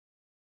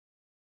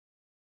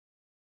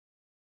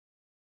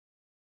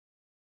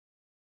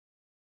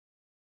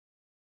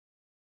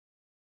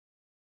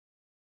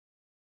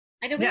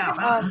I know we Yeah.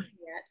 haven't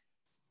yet.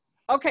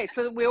 Okay,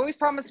 so we always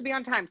promise to be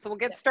on time. So we'll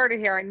get started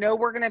here. I know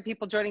we're going to have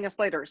people joining us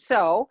later.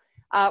 So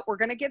we're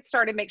going to get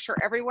started. Make sure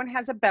everyone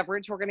has a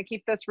beverage. We're going to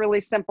keep this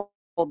really simple.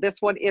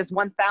 This one is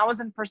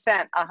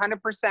 1000%,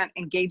 100%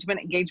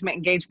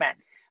 engagement.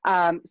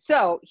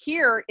 So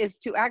here is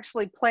to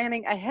actually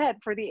planning ahead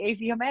for the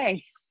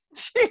AVMA.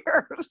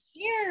 Cheers.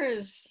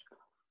 Cheers.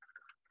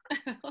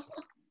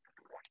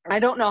 I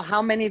don't know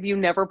how many of you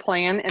never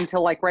plan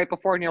until like right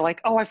before and you're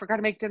like, oh, I forgot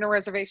to make dinner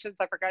reservations.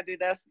 I forgot to do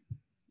this.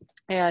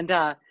 And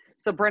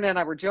so Brenda and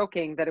I were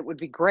joking that it would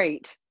be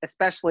great,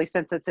 especially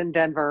since it's in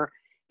Denver.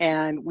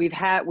 And we've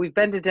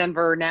been to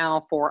Denver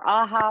now for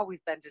AHA.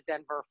 We've been to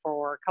Denver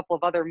for a couple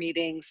of other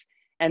meetings.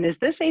 And is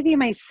this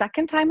AVMA's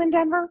second time in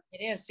Denver?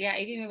 It is. Yeah.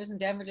 AVMA was in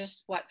Denver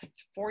just what,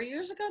 4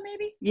 years ago,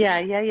 maybe? Yeah.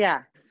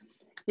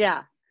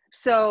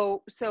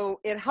 So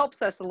it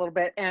helps us a little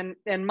bit. And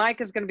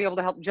Mike is going to be able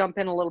to help jump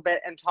in a little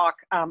bit and talk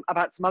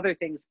about some other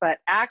things. But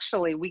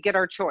actually we get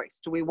our choice.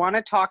 Do we want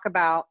to talk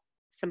about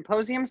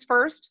symposiums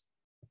first,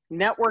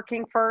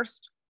 networking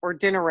first, or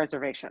dinner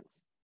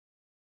reservations?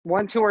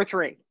 1, 2, or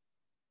 3?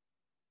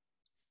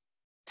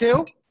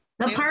 2?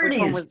 The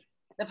parties.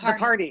 The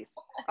parties.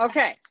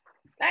 Okay.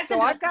 That's so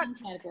I've got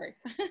category.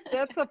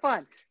 That's the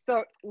fun.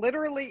 So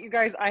literally, you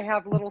guys, I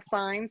have little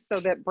signs so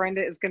that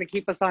Brenda is going to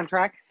keep us on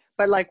track.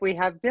 But like we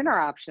have dinner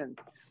options,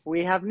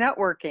 we have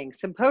networking,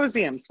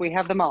 symposiums, we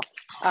have them all.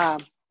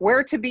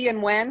 Where to be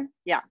and when.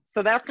 Yeah.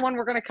 So that's one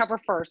we're going to cover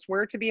first,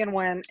 where to be and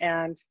when,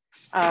 and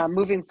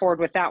moving forward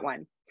with that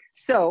one.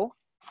 So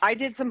I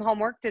did some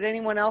homework. Did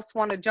anyone else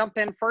want to jump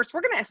in first?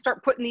 We're going to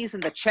start putting these in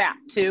the chat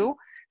too,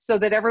 so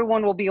that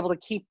everyone will be able to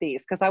keep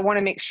these, because I want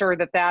to make sure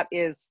that that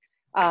is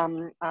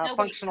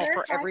functional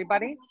for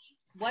everybody.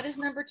 What is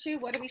number 2?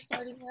 What are we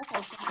starting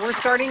with? We're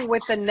starting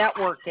with the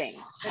networking.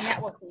 The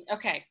networking.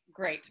 Okay,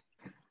 great.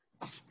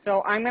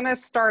 So I'm going to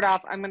start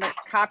off. I'm going to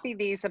copy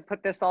these and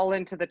put this all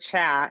into the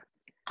chat.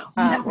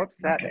 Whoops,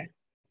 that.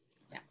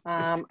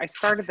 I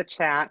started the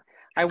chat.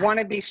 I want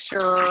to be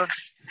sure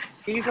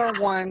these are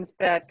ones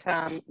that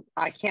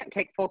I can't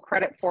take full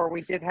credit for.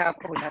 We did have,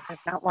 oh, that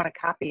does not want to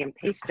copy and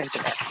paste into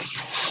this.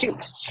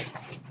 Shoot.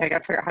 I got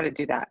to figure out how to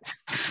do that.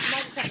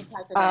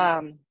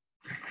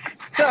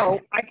 So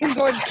I can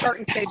go ahead and start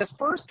and say the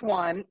first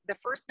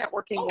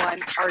networking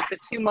one are the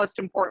 2 most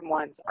important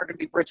ones are going to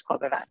be Bridge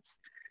Club events.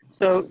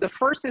 So the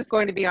first is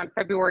going to be on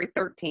February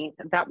 13th.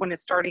 And that one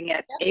is starting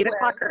at 8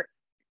 o'clock or,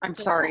 I'm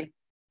sorry,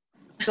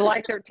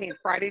 July 13th,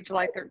 Friday,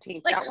 July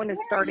 13th. Like, that one is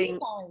starting.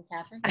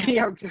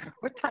 Yeah,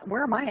 what time?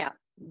 Where am I at?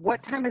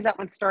 What time is that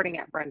one starting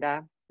at,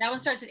 Brenda? That one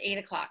starts at 8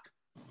 o'clock.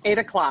 8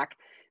 o'clock.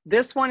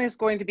 This one is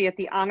going to be at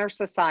the Honor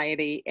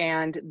Society,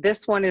 and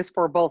this one is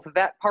for both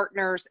vet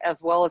partners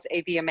as well as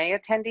AVMA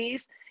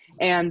attendees.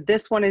 And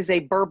this one is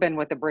a bourbon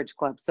with the Bridge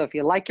Club. So if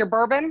you like your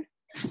bourbon,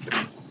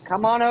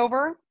 come on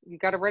over. You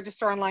got to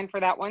register online for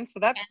that one. So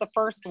that's the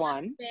first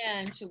one.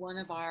 Been to one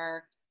of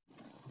our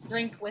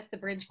Drink with the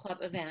Bridge Club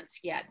events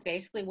yet.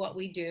 Basically what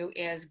we do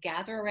is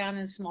gather around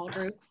in small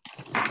groups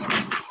and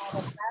have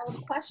a pile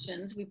of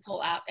questions we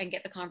pull out and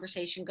get the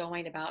conversation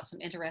going about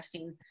some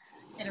interesting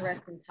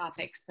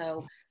topics.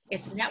 So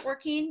it's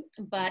networking,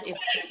 but it's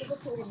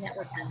facilitated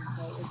networking.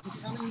 So if you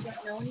tell me you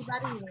don't know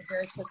anybody, you will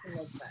very quickly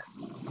make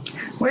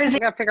friends. Where's it? I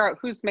gotta figure out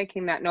who's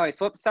making that noise.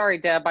 Whoops, sorry,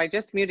 Deb. I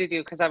just muted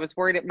you because I was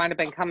worried it might have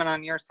been coming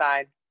on your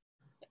side.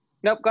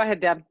 Nope, go ahead,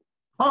 Deb.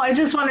 Oh, I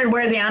just wondered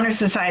where the Honor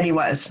Society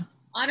was.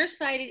 Honor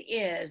Society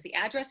the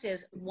address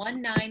is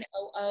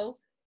 1900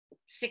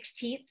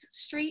 16th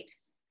Street,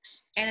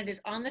 and it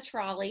is on the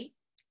trolley.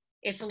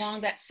 It's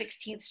along that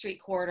 16th Street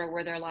corridor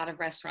where there are a lot of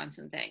restaurants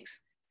and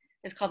things.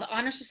 It's called the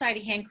Honor Society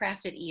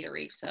Handcrafted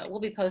Eatery. So we'll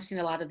be posting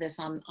a lot of this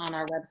on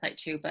our website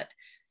too, but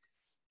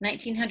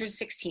 1900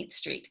 16th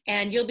Street.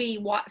 And you'll be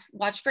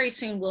watch very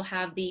soon. We'll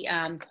have the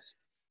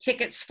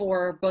tickets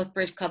for both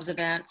Bridge Club's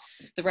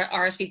events, the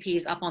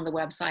RSVPs up on the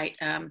website.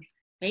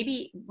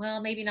 Maybe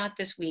not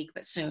this week,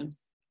 but soon.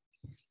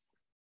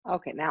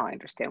 Okay, now I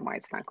understand why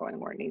it's not going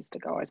where it needs to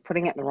go. I was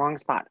putting it in the wrong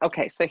spot.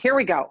 Okay, so here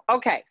we go.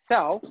 Okay,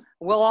 so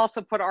we'll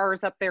also put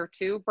ours up there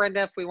too,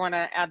 Brenda, if we want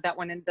to add that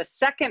one in. The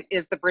second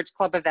is the Bridge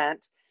Club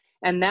event,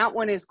 and that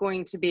one is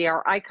going to be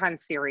our Icon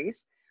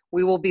series.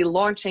 We will be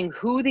launching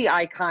who the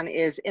icon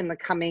is in the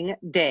coming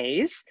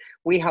days,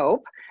 we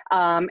hope.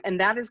 And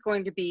that is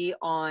going to be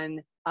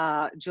on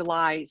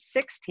July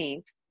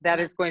 16th. That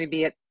is going to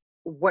be at,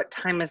 what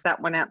time is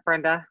that one at,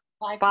 Brenda?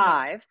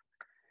 5.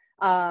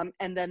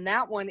 And then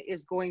that one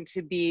is going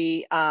to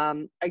be a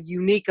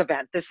unique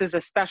event. This is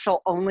a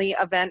special only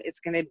event. It's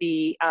going to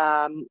be,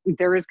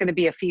 there is going to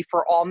be a fee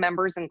for all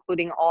members,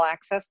 including all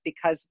access,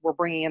 because we're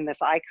bringing in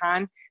this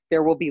icon.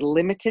 There will be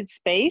limited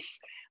space.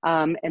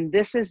 And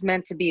this is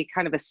meant to be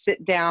kind of a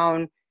sit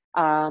down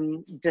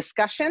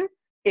discussion,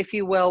 if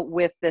you will,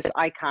 with this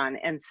icon.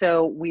 And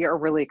so we are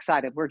really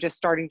excited. We're just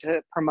starting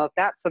to promote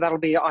that. So that'll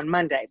be on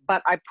Monday.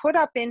 But I put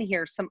up in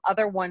here some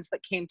other ones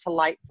that came to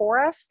light for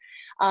us.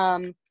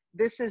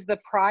 this is the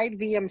Pride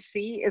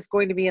VMC is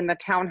going to be in the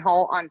town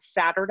hall on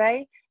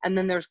Saturday. And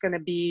then there's going to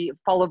be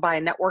followed by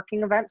a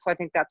networking event. So I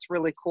think that's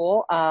really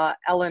cool.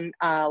 Ellen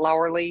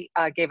Lowerly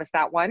gave us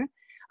that one.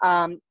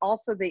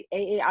 Also the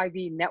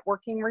AAIV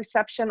networking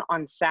reception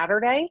on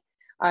Saturday.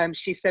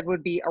 She said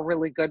would be a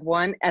really good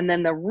one. And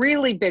then the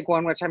really big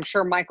one, which I'm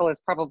sure Michael is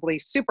probably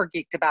super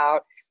geeked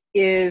about,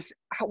 is,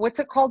 what's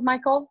it called,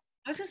 Michael?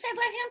 I was gonna say,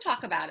 let him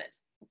talk about it.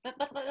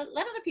 Let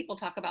other people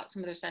talk about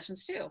some of their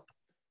sessions too.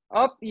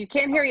 Oh, you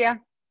can't hear you.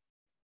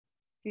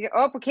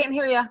 Oh, we can't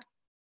hear you.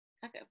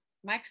 Okay.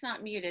 Mike's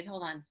not muted.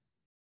 Hold on.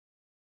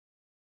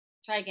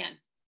 Try again.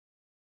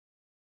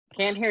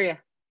 Can't hear you.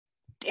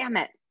 Damn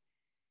it.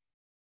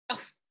 Oh.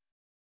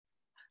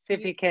 See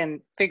if you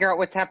can figure out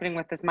what's happening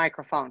with this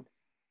microphone.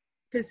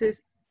 Can't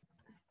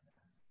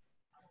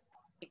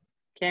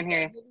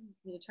hear you.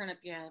 You need to turn up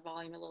your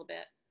volume a little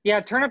bit.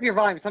 Yeah, turn up your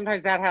volume.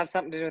 Sometimes that has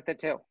something to do with it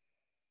too.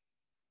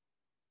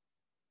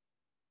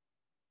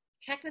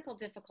 Technical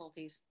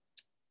difficulties.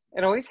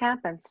 It always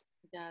happens.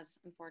 It does,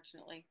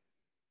 unfortunately.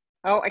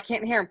 Oh, I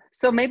can't hear him.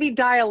 So maybe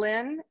dial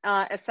in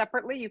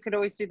separately. You could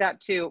always do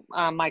that too,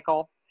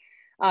 Michael,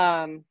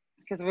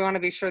 because we want to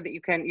be sure that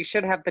you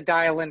should have the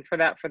dial in for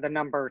that, for the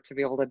number to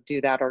be able to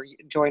do that, or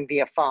join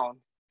via phone.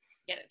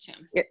 Get it to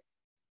him.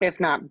 If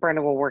not,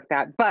 Brenda will work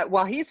that. But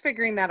while he's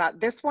figuring that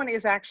out, this one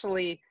is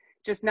actually,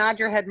 just nod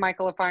your head,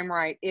 Michael, if I'm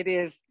right. It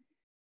is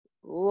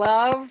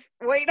love.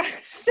 Wait, I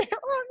said it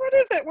wrong. What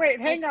is it? Wait,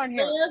 hang on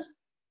here.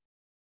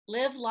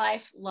 Live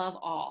life, love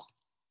all,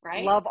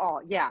 right? Love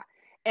all, yeah.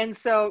 And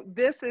so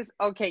this is,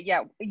 okay,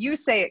 yeah, you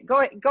say it.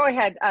 Go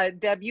ahead,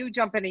 Deb, you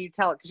jump in and you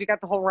tell it because you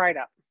got the whole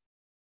write-up.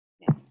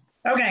 Yeah.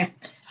 Okay.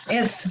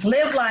 It's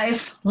Live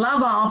Life,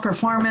 Love All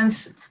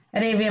performance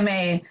at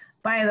AVMA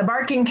by the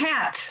Barking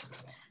Cats.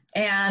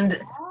 And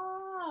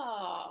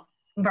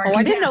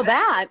I didn't know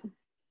that.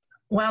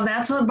 Well,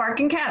 that's the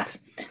Barking Cats.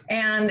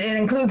 And it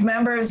includes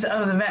members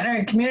of the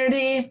veterinary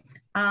community,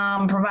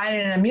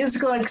 providing a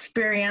musical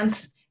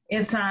experience.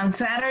 It's on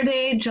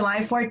Saturday, July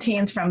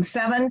 14th from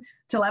 7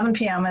 to 11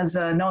 p.m. as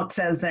the note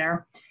says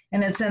there.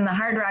 And it's in the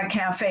Hard Rock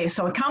Cafe.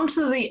 So come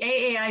to the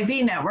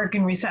AAIV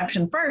networking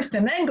reception first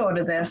and then go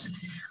to this.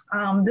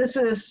 This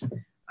is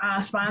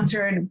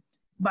sponsored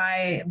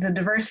by the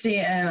Diversity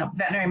in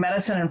Veterinary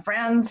Medicine and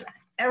Friends.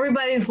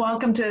 Everybody's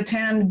welcome to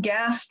attend.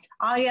 Guest,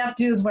 all you have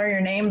to do is wear your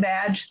name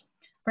badge,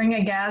 bring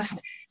a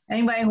guest.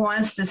 Anybody who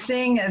wants to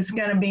sing, is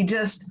going to be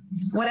just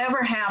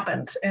whatever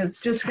happens. It's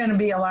just going to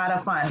be a lot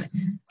of fun.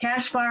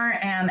 Cash bar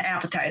and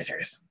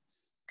appetizers.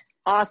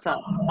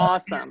 Awesome.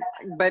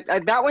 But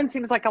that one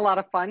seems like a lot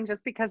of fun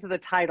just because of the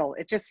title.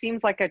 It just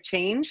seems like a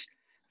change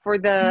for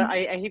the,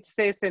 I hate to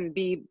say this and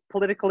be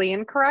politically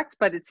incorrect,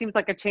 but it seems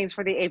like a change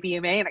for the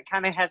AVMA, and it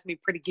kind of has me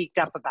pretty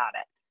geeked up about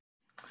it.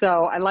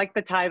 So I like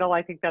the title.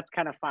 I think that's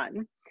kind of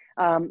fun.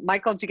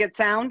 Michael, did you get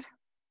sound?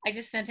 I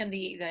just sent him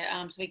the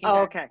so we can.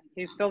 Oh, okay.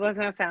 He still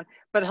doesn't have sound.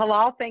 But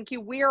Halal, thank you.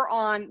 We are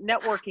on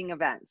networking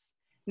events.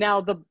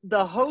 Now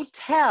the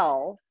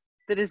hotel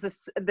that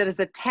is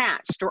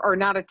attached or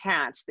not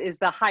attached is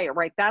the Hyatt,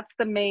 right? That's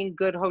the main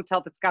good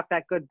hotel that's got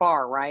that good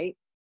bar, right?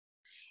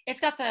 It's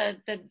got the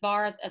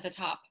bar at the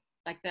top,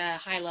 like the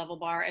high level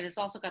bar, and it's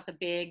also got the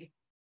big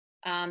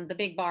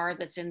bar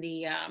that's in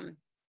the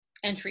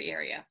entry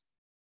area.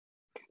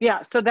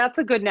 Yeah, so that's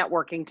a good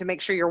networking to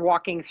make sure you're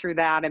walking through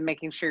that and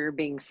making sure you're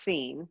being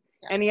seen.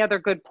 Yeah. Any other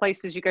good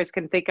places you guys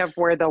can think of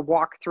where they'll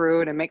walk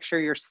through it and make sure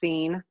you're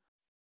seen?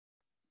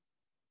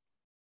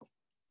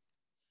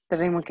 That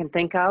anyone can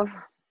think of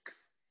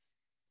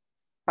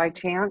by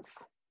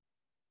chance?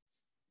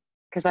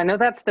 Because I know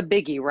that's the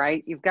biggie,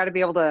 right? You've got to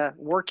be able to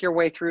work your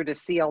way through to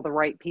see all the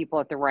right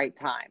people at the right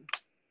time.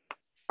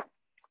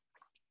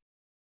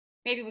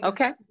 Maybe we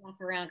can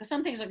walk around, because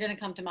some things are going to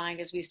come to mind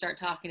as we start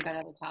talking about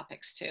other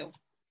topics too.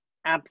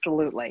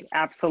 Absolutely.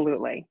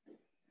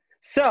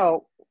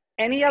 So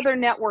any other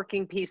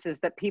networking pieces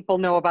that people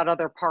know about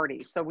other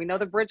parties? So we know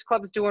the Bridge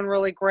Club's doing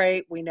really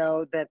great. We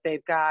know that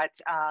they've got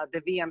the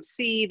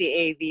VMC,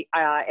 the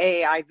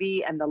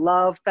AAIV, and the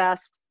Love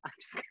Fest. I'm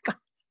just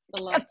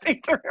can't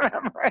seem to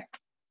remember it.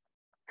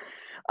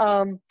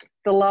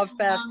 The Love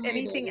Fest.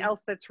 Anything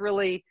else that's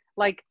really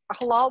like,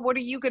 Halal, what are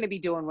you going to be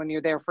doing when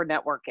you're there for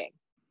networking?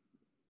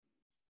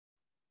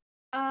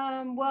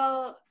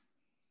 Well,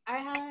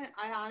 I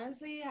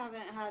honestly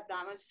haven't had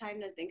that much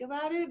time to think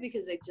about it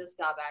because I just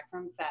got back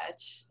from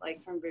Fetch,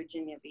 like from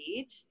Virginia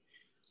Beach.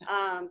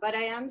 But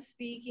I am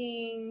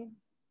speaking,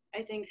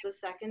 I think, the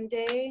second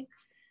day.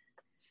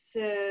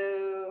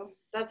 So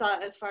that's all,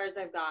 as far as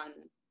I've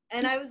gotten.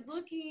 And I was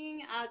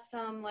looking at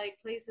some like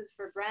places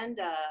for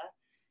Brenda.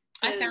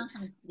 I found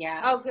some,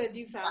 yeah. Oh, good,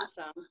 you found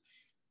some.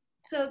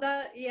 So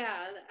that,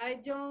 yeah,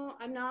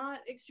 I'm not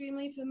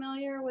extremely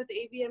familiar with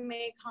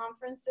AVMA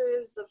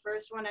conferences. The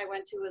first one I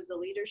went to was the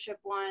leadership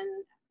one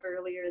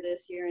earlier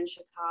this year in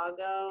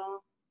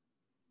Chicago.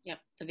 Yep,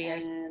 the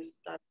VIC. And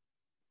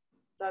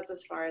that's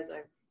as far as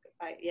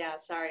yeah,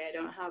 sorry, I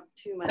don't have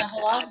too much.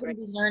 Halal will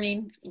be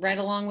learning right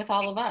along with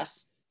all of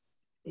us.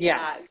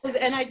 Yes. Yeah,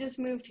 and I just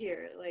moved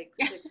here like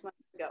 6 months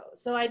ago.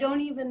 So I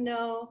don't even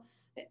know.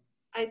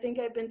 I think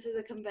I've been to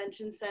the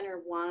convention center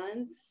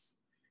once.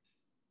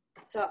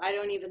 So I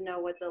don't even know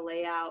what the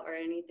layout or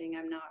anything.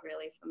 I'm not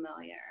really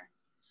familiar.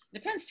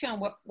 Depends too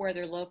on where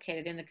they're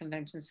located in the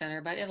convention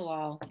center, but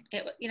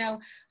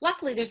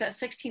luckily there's that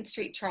 16th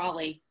Street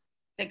trolley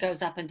that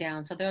goes up and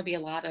down. So there'll be a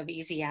lot of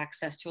easy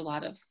access to a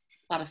lot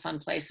of fun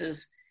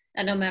places.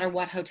 And no matter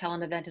what hotel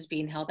an event is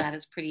being held at,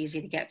 it's pretty easy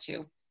to get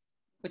to,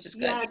 which is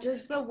good. Yeah,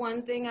 just the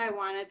one thing I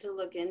wanted to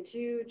look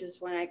into, just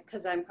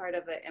because I'm part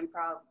of an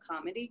improv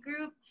comedy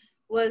group,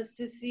 was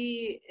to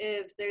see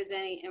if there's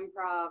any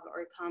improv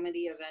or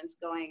comedy events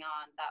going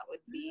on that would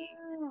be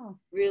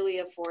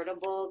really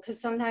affordable, because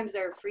sometimes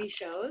there are free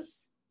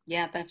shows.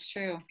 Yeah, that's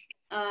true.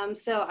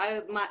 So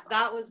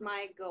that was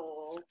my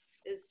goal,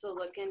 is to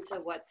look into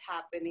what's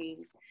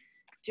happening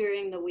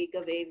during the week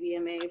of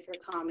AVMA for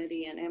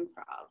comedy and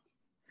improv.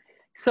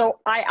 So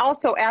I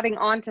also, adding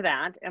on to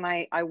that, and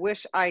I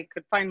wish I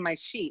could find my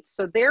sheet.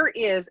 So there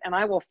is, and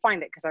I will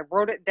find it because I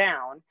wrote it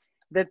down,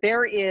 that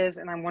there is,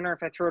 and I wonder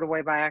if I threw it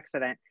away by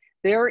accident,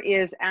 there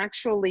is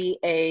actually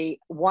a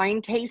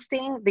wine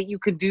tasting that you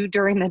could do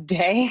during the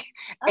day,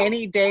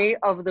 any day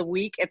of the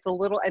week. It's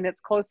and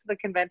it's close to the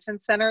convention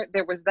center.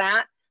 There was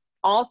that.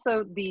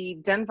 Also, the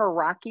Denver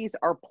Rockies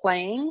are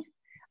playing.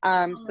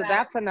 So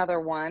that's another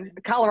one.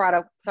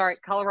 Colorado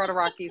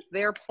Rockies,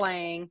 they're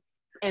playing.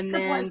 And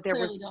then there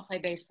was, don't play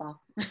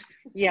baseball.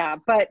 Yeah,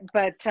 but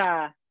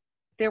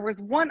there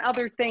was one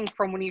other thing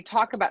from when you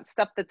talk about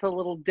stuff that's a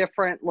little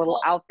different,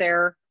 out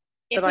there,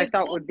 that I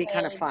thought would be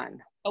kind of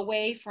fun.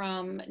 Away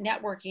from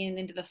networking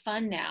into the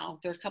fun now,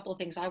 there are a couple of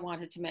things I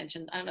wanted to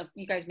mention. I don't know if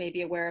you guys may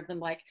be aware of them.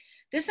 Like,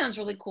 this sounds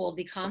really cool.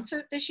 The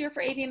concert this year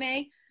for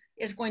AVMA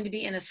is going to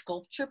be in a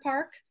sculpture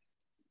park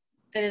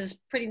that is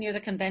pretty near the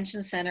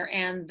convention center.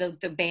 And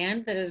the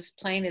band that is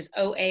playing is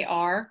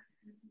OAR.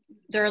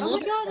 They're oh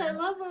my God, I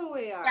love OAR.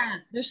 Yeah,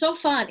 they're so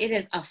fun. It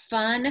is a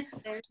fun.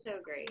 They're so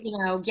great.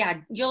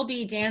 You'll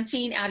be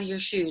dancing out of your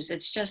shoes.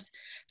 It's just,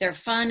 they're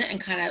fun and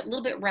kind of a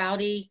little bit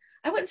rowdy.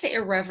 I wouldn't say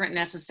irreverent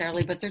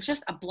necessarily, but they're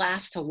just a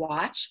blast to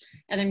watch.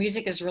 And their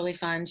music is really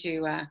fun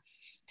to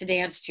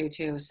dance to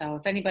too. So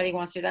if anybody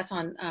wants to, that's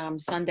on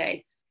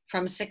Sunday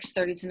from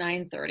 6:30 to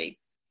 9:30.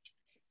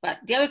 But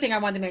the other thing I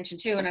wanted to mention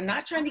too, and I'm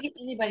not trying to get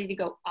anybody to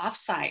go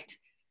off-site,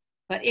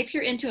 but if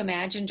you're into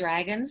Imagine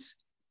Dragons,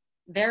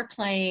 they're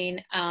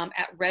playing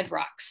at Red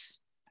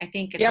Rocks. I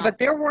think it's but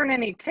there weren't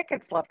any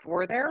tickets left,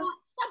 were there?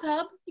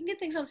 StubHub. You can get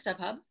things on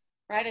StubHub,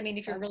 right? I mean,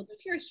 if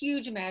you're a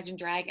huge Imagine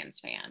Dragons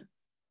fan,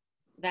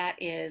 that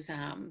is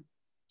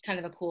kind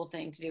of a cool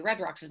thing to do.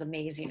 Red Rocks is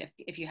amazing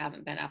if you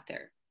haven't been up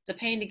there. It's a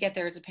pain to get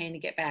there, it's a pain to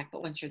get back,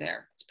 but once you're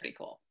there, it's pretty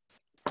cool.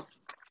 So,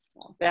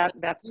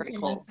 that's pretty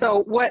cool.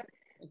 So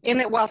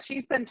while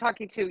she's been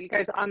talking to you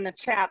guys on the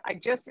chat, I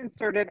just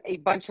inserted a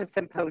bunch of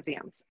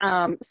symposiums.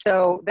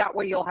 So that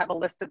way you'll have a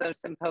list of those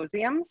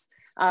symposiums,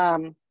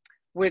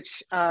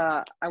 which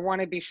I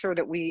want to be sure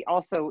that we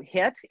also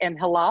hit. And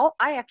Halal,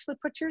 I actually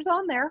put yours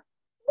on there.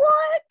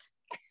 What?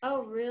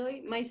 Oh,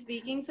 really? My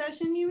speaking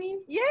session, you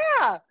mean?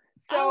 Yeah.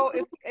 So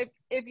cool.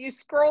 if you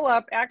scroll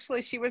up,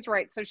 actually, she was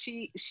right. So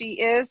she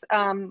is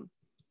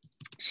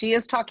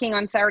talking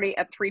on Saturday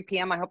at 3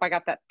 p.m. I hope I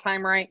got that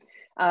time right.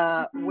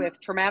 With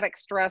traumatic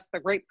stress, the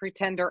great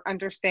pretender,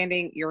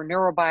 understanding your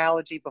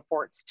neurobiology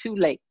before it's too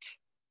late.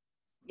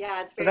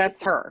 Yeah, it's so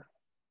that's her.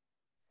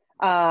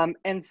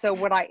 And so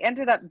what I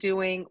ended up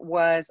doing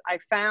was I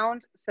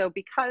found, so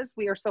because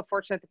we are so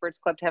fortunate at the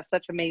Bridge Club to have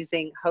such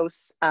amazing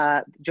hosts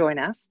join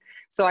us,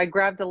 so I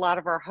grabbed a lot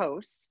of our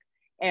hosts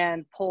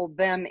and pulled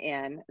them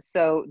in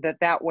so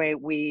that way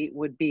we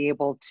would be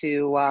able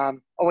to, oh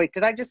wait,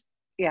 I did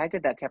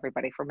that to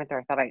everybody for a minute there.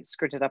 I thought I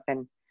screwed it up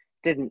and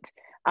didn't.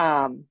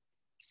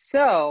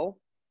 So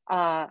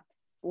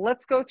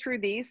let's go through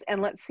these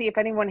and let's see if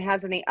anyone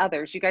has any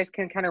others. You guys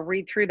can kind of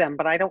read through them,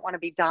 but I don't want to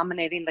be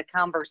dominating the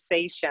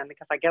conversation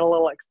because I get a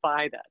little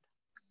excited.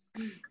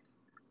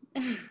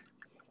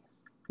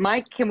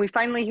 Mike, can we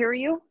finally hear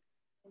you?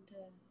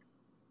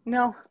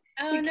 No,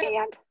 you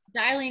can't.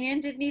 Dialing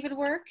in didn't even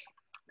work.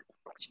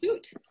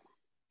 Shoot.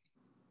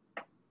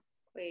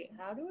 Wait,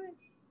 how do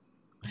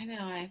I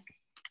know. I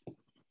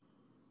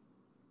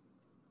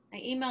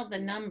emailed the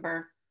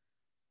number.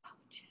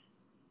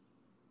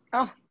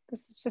 Oh,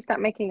 this is just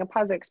not making a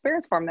positive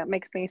experience for him. That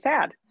makes me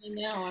sad. I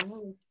know. I'm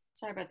really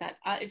sorry about that.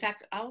 In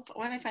fact, why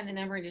don't I find the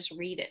number and just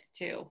read it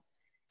too?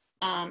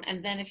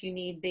 And then if you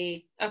need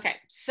okay,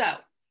 so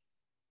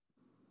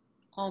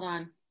hold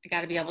on. I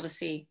got to be able to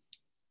see.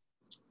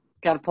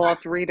 Got to pull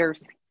out the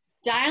readers.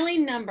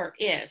 Dialing number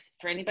is,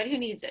 for anybody who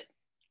needs it,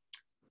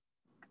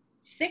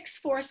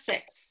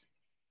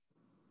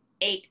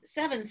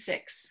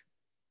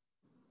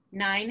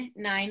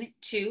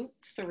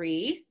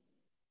 646-876-9923.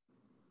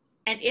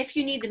 And if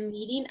you need the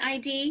meeting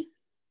ID,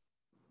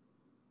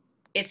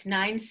 it's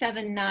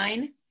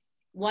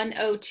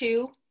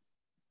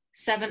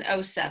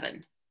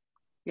 979-102-707.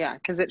 Yeah,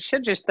 because it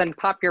should just then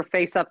pop your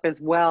face up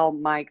as well,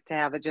 Mike, to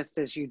have it just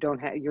as you're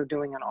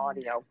doing an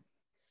audio.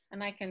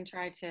 And I can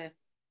try to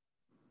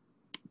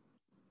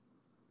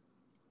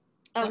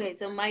Okay,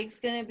 so Mike's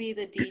gonna be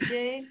the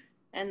DJ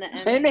and the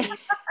And MC.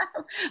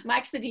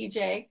 Mike's the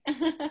DJ.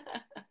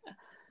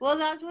 Well,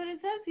 that's what it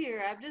says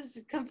here. I'm just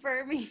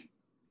confirming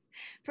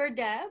for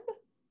Deb.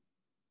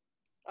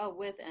 Oh,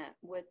 with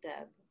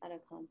Deb at a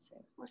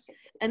concert.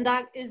 And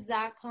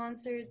that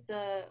concert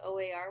the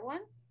OAR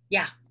one?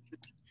 Yeah.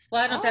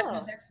 Well, I don't know Oh.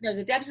 if that's, no,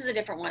 the Debs is a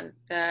different one.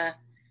 The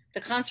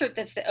concert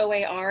that's the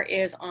OAR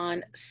is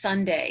on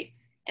Sunday,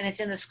 and it's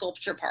in the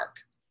Sculpture Park.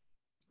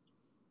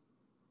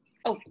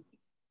 Oh,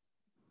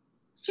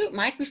 shoot,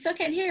 Mike, we still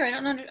can't hear. I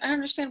don't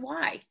understand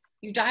why.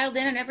 You dialed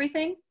in and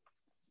everything?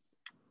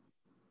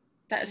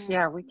 That's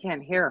yeah, we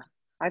can't hear.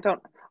 I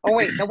don't. Oh,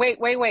 wait. No,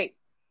 wait.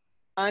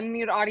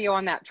 Unmute audio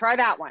on that. Try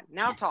that one.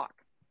 Now talk.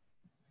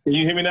 Can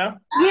you hear me now?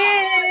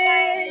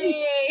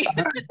 Yay!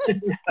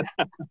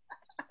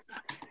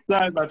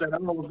 Sorry about that. I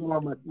don't know what's going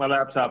on with my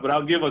laptop, but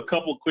I'll give a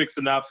couple quick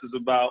synopsis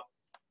about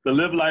the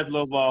Live Life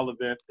Love All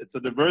event. It's a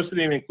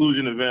diversity and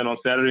inclusion event on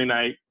Saturday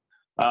night.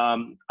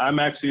 I'm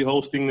actually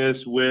hosting this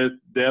with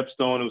Deb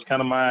Stone. It was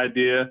kind of my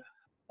idea.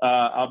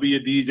 I'll be a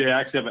DJ.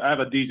 Actually, I have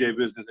a DJ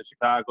business in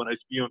Chicago, and I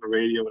used to be on the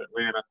radio in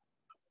Atlanta.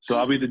 So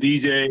I'll be the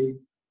DJ.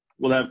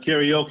 We'll have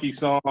karaoke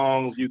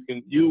songs.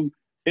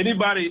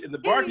 Anybody, and the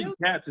Barking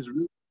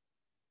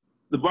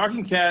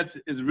Cats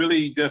is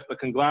really just a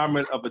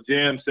conglomerate of a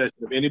jam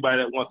session of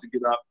anybody that wants to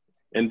get up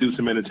and do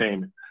some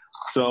entertainment.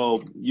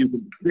 So you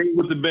can sing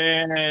with the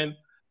band.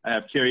 I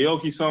have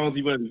karaoke songs.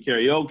 You want to do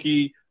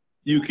karaoke.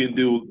 You can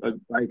do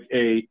like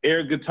a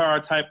air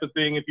guitar type of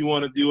thing if you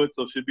want to do it.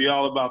 So it should be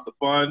all about the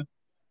fun.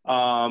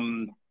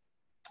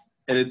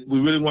 We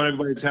really want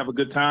everybody to have a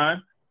good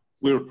time.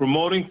 We're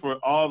promoting for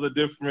all the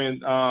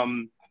different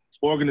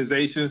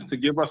organizations to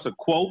give us a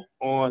quote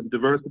on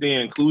diversity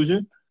and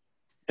inclusion.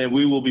 And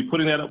we will be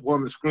putting that up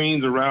on the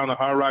screens around the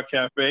Hard Rock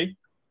Cafe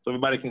so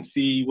everybody can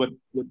see what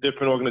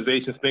different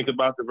organizations think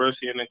about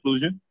diversity and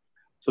inclusion.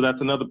 So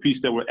that's another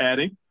piece that we're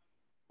adding.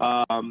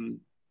 And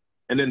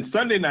then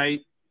Sunday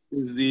night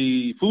is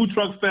the Food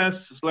Truck Fest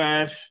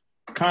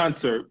 /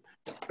 concert.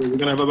 So we're going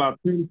to have about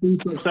 10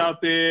 food trucks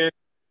out there.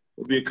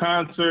 There'll be a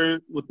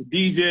concert with the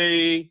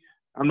DJ.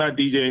 I'm not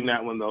DJing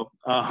that one, though.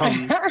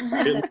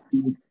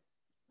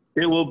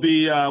 It will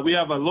be, we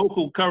have a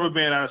local cover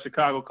band out of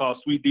Chicago called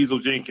Sweet Diesel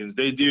Jenkins.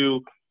 They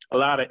do a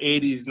lot of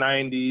 80s,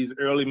 90s,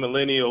 early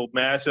millennial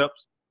mashups.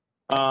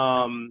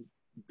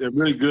 They're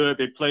really good.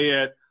 They play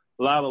at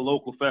a lot of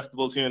local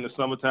festivals here in the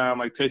summertime,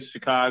 like Taste of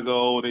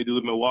Chicago. They do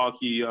the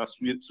Milwaukee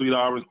Sweet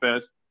Orange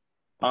Fest.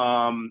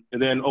 And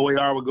then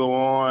OAR will go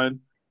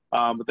on.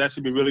 But that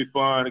should be really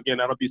fun. Again,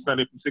 that'll be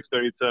Sunday from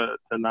 6:30 to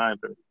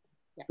 9:30.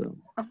 Yeah. So.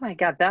 Oh my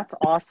God, that's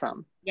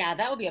awesome. Yeah,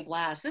 that will be a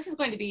blast. This is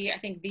going to be, I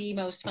think, the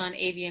most fun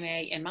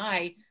AVMA in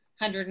my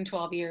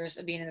 112 years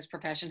of being in this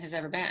profession has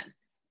ever been.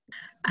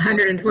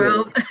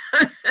 112,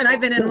 and I've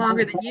been in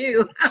longer than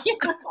you.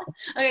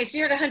 Okay, so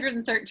you're at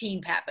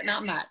 113, Pat, but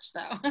not much,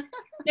 though.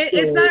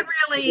 It's not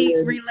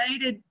really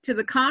related to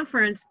the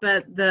conference,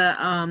 but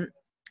the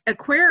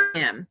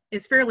aquarium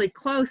is fairly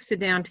close to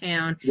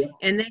downtown,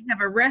 and they have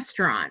a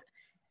restaurant.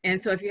 And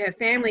so if you have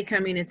family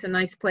coming, it's a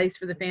nice place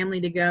for the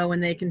family to go,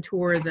 and they can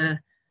tour the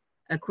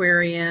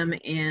aquarium,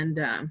 and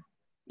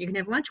you can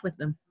have lunch with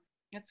them.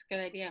 That's a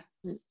good idea.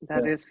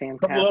 That is A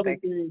couple other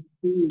fantastic. things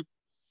too,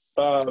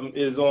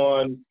 is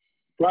on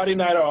Friday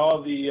night are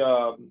all the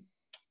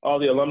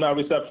alumni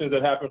receptions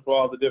that happen for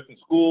all the different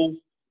schools.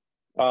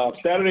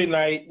 Saturday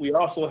night, we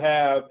also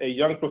have a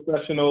young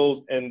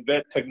professionals and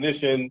vet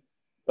technician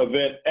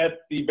event at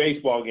the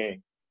baseball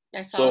game.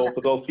 I saw So that.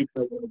 for those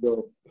people that want to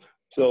go.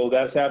 So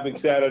that's happening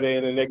Saturday,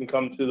 and then they can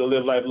come to the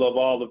Live Life Love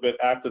All event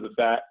after the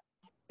fact.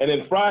 And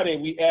then Friday,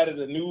 we added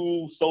a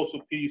new social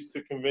piece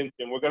to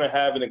convention. We're going to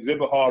have an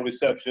exhibit hall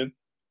reception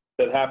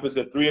that happens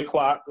at 3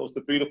 o'clock, goes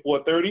to 3 to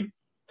 4:30.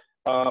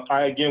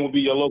 I, again, will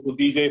be your local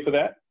DJ for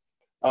that.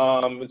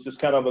 It's just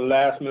kind of a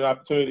last-minute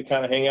opportunity to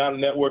kind of hang out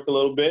and network a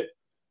little bit.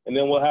 And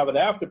then we'll have an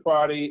after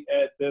party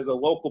there's a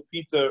local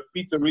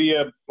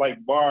pizzeria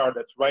like bar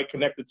that's right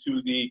connected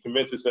to the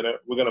convention center.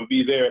 We're going to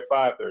be there at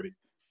 5:30.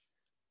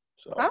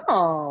 So.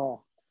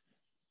 Oh.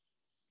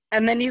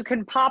 And then you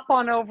can pop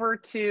on over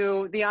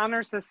to the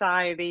Honor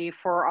Society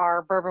for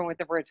our Bourbon with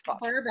the Bridge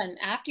Club. Bourbon,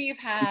 after you've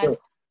had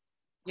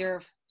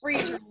your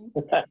free drink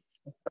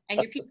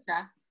and your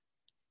pizza,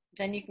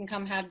 then you can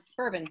come have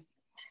bourbon.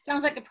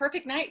 Sounds like a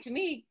perfect night to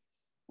me,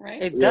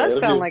 right? It does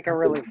sound like a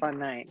really fun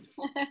night.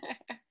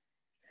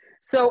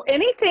 So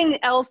anything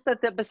else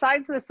that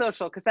besides the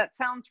social, because that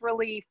sounds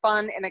really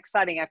fun and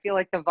exciting. I feel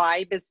like the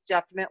vibe is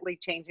definitely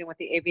changing with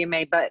the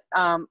AVMA. But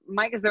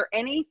Mike, is there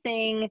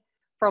anything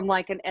from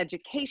like an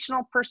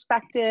educational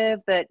perspective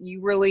that you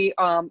really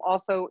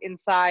also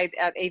inside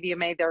at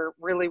AVMA they're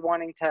really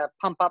wanting to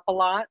pump up a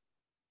lot?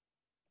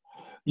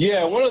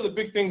 Yeah, one of the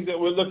big things that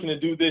we're looking to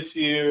do this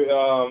year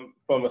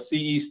from a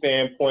CE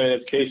standpoint,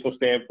 educational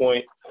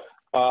standpoint,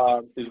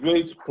 is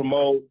really to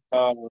promote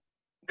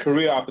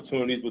career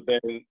opportunities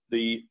within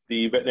the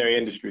veterinary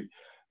industry.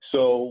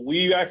 So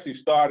we actually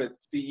started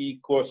CE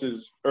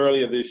courses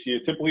earlier this year.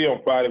 Typically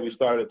on Friday, we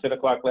started at 10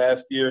 o'clock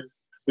last year.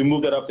 We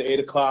moved that up to 8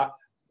 o'clock.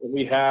 and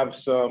we have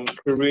some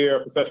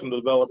career professional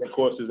development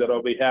courses that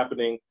will be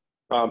happening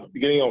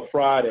beginning on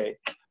Friday.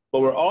 But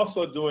we're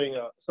also doing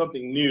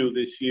something new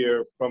this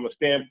year from a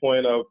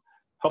standpoint of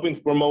helping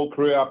to promote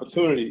career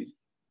opportunities.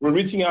 We're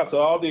reaching out to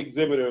all the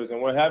exhibitors,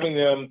 and we're having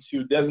them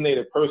to designate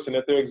a person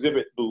at their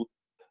exhibit booth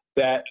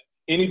that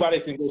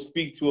anybody can go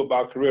speak to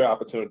about career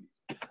opportunities.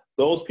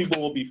 Those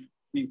people will be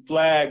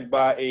flagged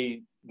by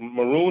a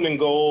maroon and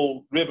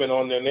gold ribbon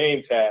on their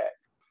name tag.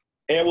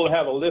 And we'll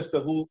have a list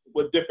of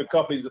what different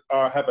companies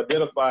have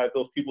identified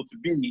those people to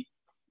be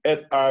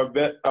at our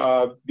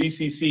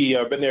VCC,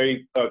 our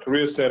Veterinary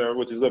Career Center,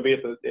 which is going to be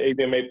at the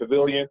AVMA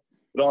Pavilion,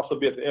 but also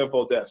be at the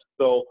info desk.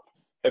 So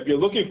if you're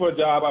looking for a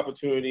job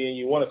opportunity and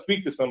you want to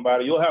speak to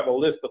somebody, you'll have a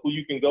list of who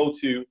you can go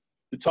to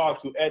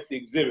talk to at the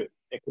exhibit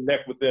and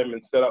connect with them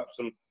and set up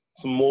some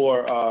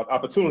more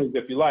opportunities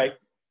if you like.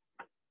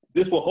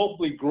 This will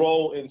hopefully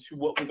grow into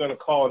what we're going to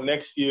call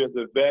next year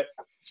the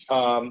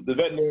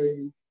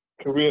Veterinary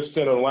Career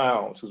Center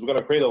Lounge, because we're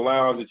going to create a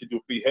lounge that you do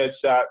free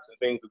headshots and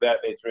things of that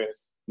nature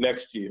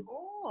next year.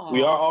 Oh.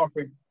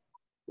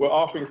 We're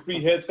offering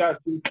free headshots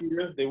this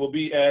year. They will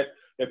be at,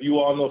 if you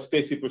all know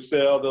Stacy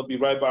Purcell, they'll be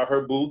right by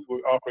her booth.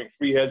 We're offering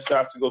free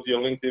headshots to go to your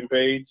LinkedIn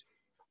page,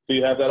 so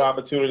you have that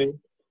opportunity.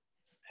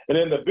 And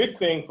then the big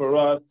thing for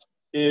us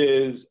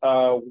is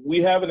we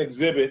have an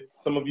exhibit,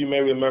 some of you may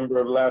remember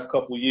of the last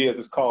couple of years,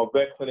 it's called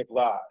Vet Clinic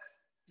Live.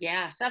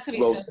 Yeah, that's going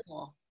to be so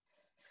cool.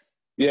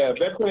 Yeah,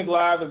 Vet Clinic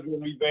Live is going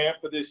to be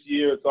revamped for this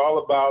year. It's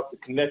all about the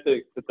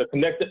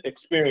connected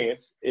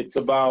experience. It's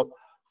about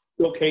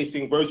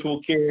showcasing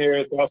virtual care.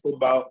 It's also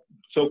about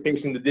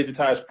showcasing the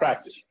digitized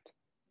practice.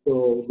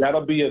 So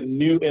that'll be a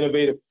new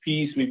innovative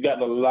piece. We've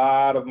gotten a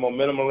lot of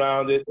momentum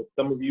around it.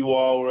 Some of you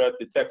all were at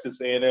the Texas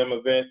A&M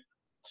event.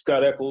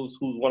 Scott Eccles,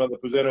 who's one of the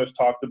presenters,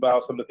 talked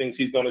about some of the things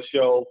he's going to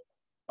show.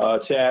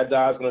 Chad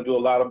Dye's going to do a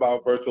lot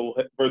about virtual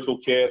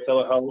care,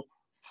 telehealth.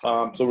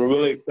 So we're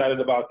really excited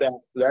about that.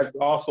 So that's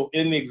also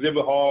in the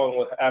exhibit hall and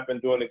will happen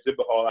during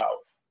exhibit hall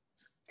hours.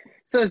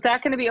 So is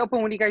that going to be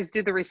open when you guys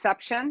do the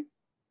reception?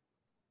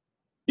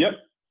 Yep.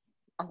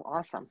 Oh,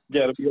 awesome.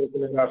 Yeah, it'll be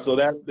open now. So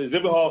that the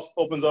exhibit hall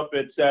opens up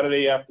at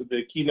Saturday after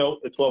the keynote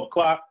at 12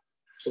 o'clock.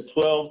 So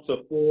 12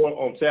 to 4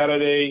 on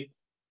Saturday.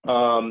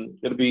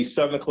 It'll be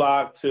 7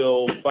 o'clock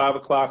till 5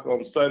 o'clock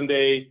on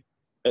Sunday.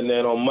 And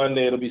then on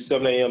Monday, it'll be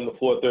 7 a.m. to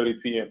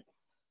 4:30 p.m.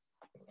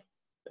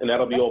 And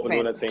that'll be open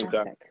during that same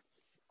time.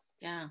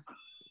 Yeah.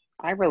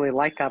 I really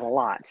like that a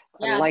lot.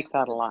 Yeah, I like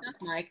that a lot. Stuff,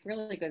 Mike,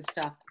 really good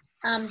stuff.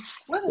 One of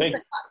the things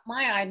that caught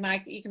my eye,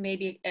 Mike, that you can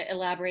maybe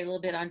elaborate a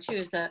little bit on too,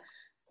 is the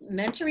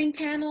mentoring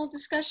panel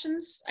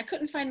discussions. I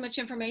couldn't find much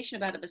information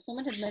about it, but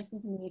someone had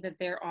mentioned to me that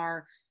there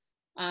are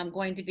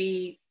going to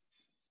be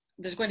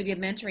a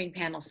mentoring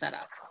panel set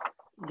up.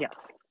 Yes.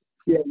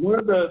 Yeah, one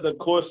of the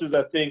courses,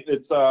 I think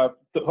it's going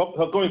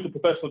to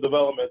professional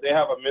development. They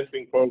have a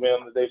mentoring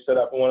program that they've set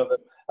up. One of the,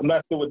 I'm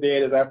not sure what day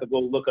it is. I have to go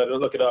look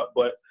it up,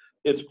 but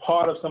it's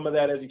part of some of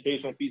that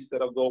educational piece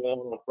that'll go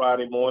on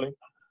Friday morning.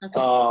 Okay.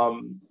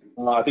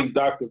 I think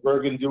Dr.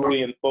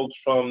 Bergen-Dewey and folks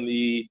from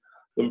the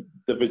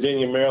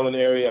Virginia, Maryland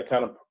area are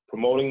kind of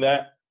promoting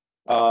that.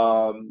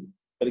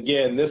 But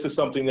again, this is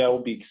something that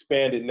will be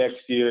expanded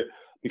next year,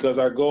 because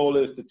our goal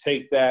is to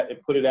take that and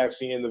put it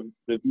actually in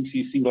the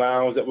VCC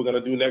lounge that we're going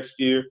to do next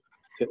year,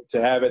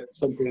 to have it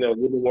something that's a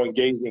little bit more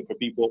engaging for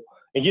people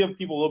and give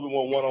people a little bit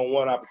more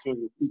one-on-one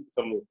opportunity to speak to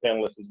some of the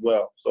panelists as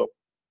well.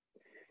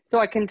 So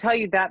I can tell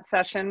you that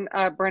session,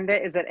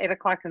 Brenda, is at 8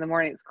 o'clock in the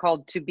morning. It's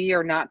called To Be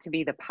or Not to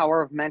Be, the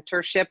Power of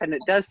Mentorship. And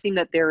it does seem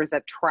that there is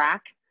a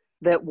track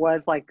that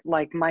was like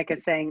Mike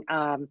is saying,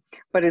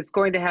 but it's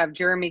going to have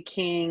Jeremy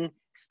King,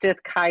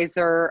 Stith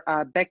Kaiser,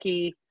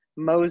 Becky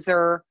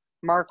Moser,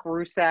 Mark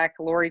Rusak,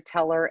 Lori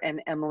Teller,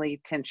 and Emily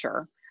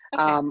Tincher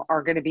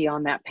are going to be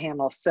on that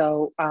panel.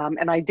 So,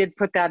 and I did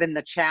put that in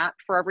the chat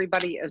for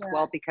everybody as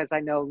well, because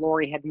I know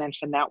Lori had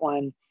mentioned that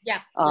one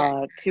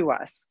to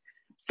us.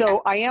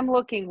 So I am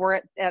looking,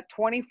 we're at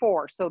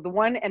 24. So the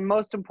one and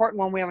most important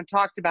one we haven't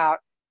talked about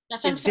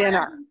is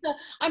dinner.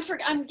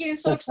 I'm getting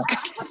so excited.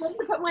 I'm going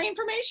to put my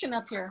information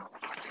up here.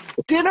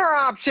 Dinner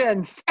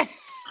options.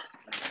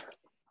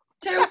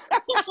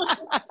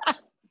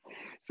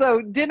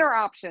 So dinner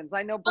options.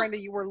 I know, Brenda,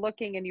 you were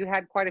looking and you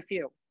had quite a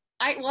few.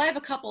 I have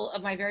a couple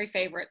of my very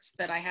favorites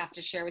that I have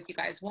to share with you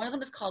guys. One of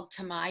them is called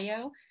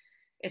Tamayo.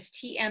 It's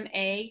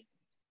Tmayo.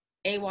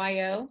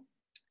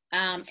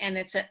 And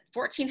it's at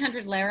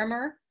 1400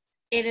 Larimer.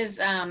 It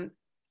is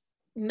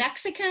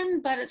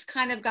Mexican, but it's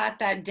kind of got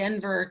that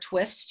Denver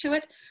twist to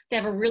it. They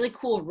have a really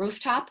cool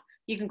rooftop.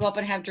 You can go up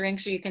and have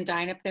drinks, or you can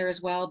dine up there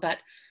as well. But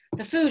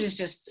the food is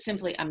just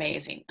simply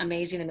amazing,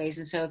 amazing,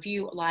 amazing. So if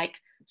you like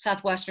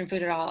Southwestern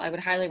food at all, I would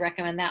highly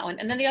recommend that one.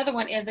 And then the other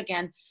one is,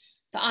 again,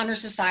 the Honor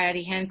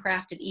Society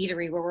Handcrafted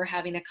Eatery, where we're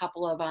having a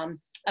couple of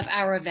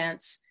our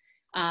events.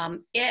 All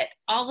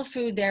the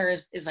food there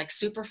is like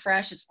super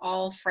fresh. It's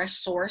all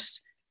fresh sourced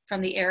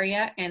from the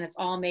area, and it's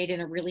all made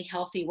in a really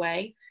healthy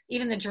way.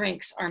 Even the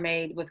drinks are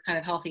made with kind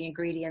of healthy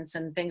ingredients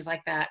and things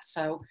like that.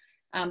 So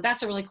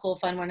that's a really cool,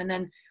 fun one. And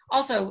then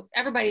also,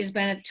 everybody's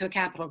been to a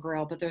Capitol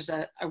Grill, but there's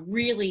a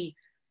really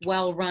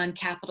well-run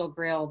Capitol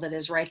Grill that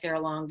is right there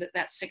along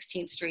that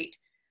 16th Street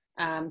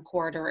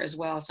corridor as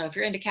well. So if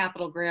you're into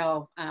Capitol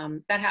Grill,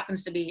 that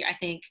happens to be, I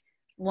think,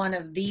 one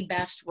of the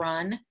best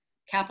run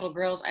Capitol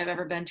Grills I've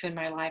ever been to in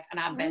my life, and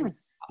I've been to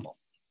a couple.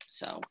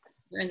 So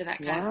you're into that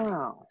kind of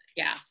thing.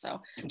 Yeah, so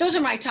those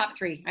are my top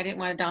 3. I didn't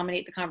want to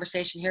dominate the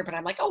conversation here, but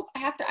I'm like, oh, I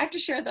have to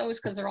share those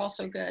because they're all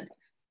so good.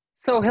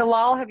 So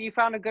Hilal, have you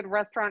found a good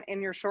restaurant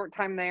in your short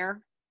time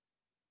there?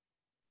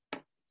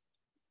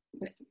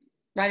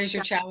 Right as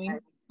you're chowing.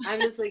 I'm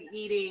just like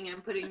eating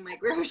and putting my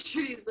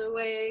groceries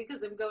away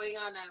because I'm going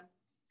on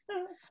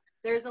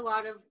there's a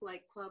lot of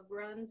like club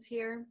runs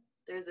here.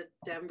 There's a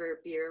Denver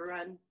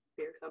beer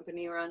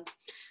company run.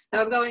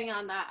 So I'm going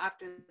on that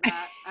after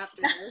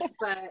this.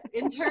 But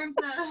in terms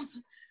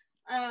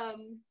of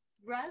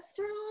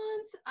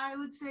restaurants, I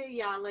would say,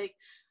 yeah, like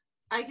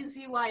I can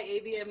see why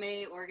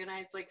AVMA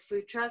organized like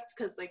food trucks,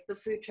 because like the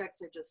food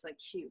trucks are just like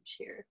huge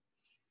here.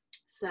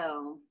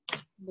 So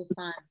it'll be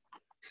fun.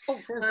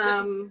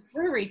 Oh,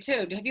 brewery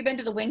too. Have you been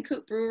to the Wind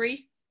Coop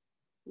Brewery?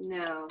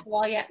 No.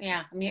 Well, yeah.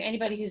 I mean,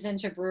 anybody who's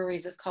into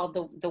breweries, it's called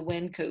the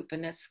Wind Coop,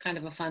 and it's kind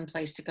of a fun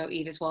place to go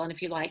eat as well. And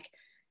if you like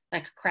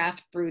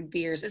craft brewed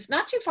beers, it's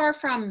not too far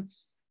from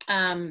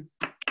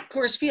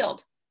Coors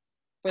Field,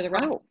 where the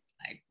restaurant.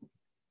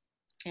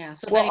 Yeah.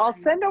 So well, I'll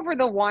send over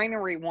the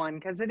winery one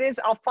because it is.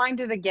 I'll find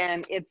it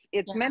again. It's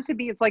meant to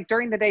be. It's like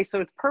during the day,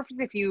 so it's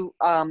perfect if you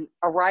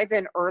arrive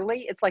in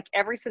early. It's like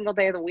every single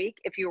day of the week.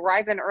 If you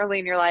arrive in early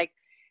and you're like,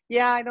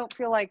 yeah, I don't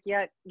feel like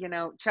yet,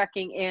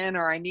 checking in,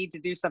 or I need to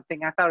do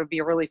something. I thought it would be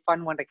a really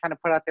fun one to kind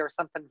of put out there.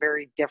 Something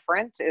very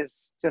different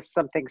is just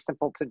something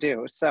simple to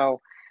do.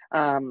 So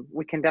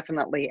we can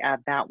definitely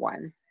add that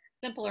one.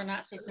 Simple or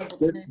not so simple,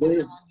 depending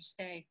on how long you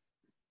stay.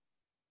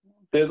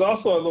 There's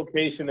also a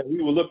location that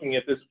we were looking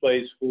at this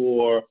place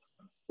for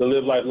the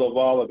Live Life Love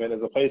All event.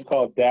 There's a place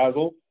called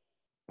Dazzle,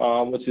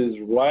 which is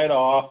right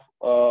off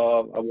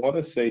of, I want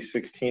to say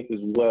 16th as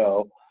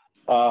well.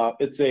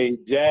 It's a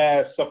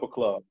jazz supper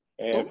club.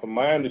 And from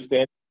my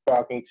understanding,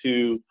 talking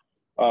to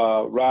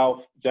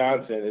Ralph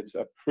Johnson, it's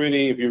a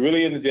pretty, if you're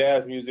really into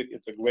jazz music,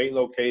 it's a great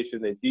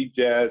location. They deep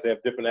jazz, they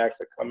have different acts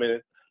that come in,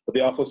 but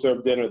they also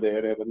serve dinner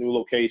there. They have a new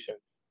location.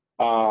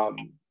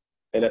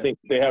 And I think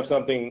they have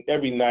something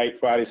every night,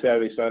 Friday,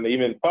 Saturday, Sunday,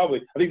 even probably,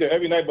 I think they're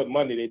every night but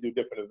Monday, they do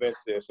different events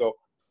there. So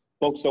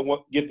folks that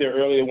get there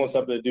early and want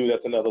something to do,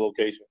 that's another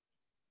location.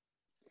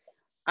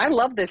 I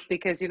love this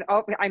because,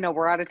 I know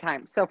we're out of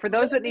time. So for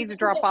those that need to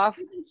drop off.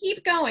 We can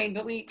keep going,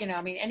 but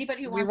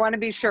anybody who wants. We want to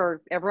be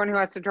sure, everyone who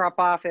has to drop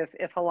off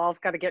if Hilal's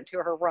got to get to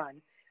her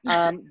run.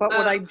 But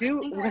what I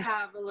think I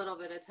have a little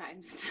bit of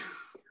time still.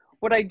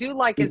 What I do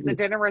like is the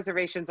dinner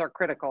reservations are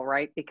critical,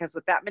 right? Because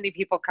with that many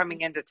people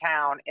coming into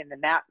town and in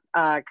that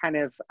kind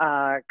of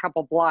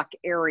couple block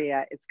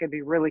area, it's going to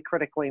be really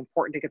critically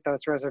important to get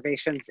those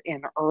reservations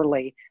in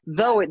early.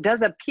 Though it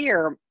does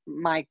appear,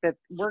 Mike, that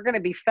we're going to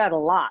be fed a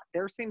lot.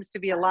 There seems to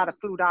be a lot of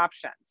food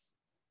options.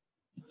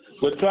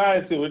 We're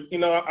trying to,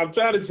 I'm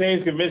trying to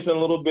change convention a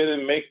little bit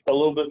and make a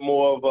little bit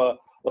more of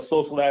a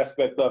social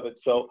aspect of it.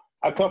 So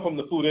I come from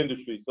the food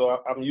industry, so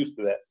I'm used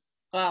to that.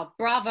 Well,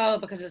 bravo,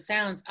 because it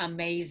sounds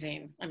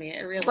amazing. I mean,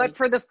 it really. But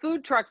for the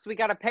food trucks, we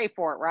got to pay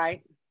for it,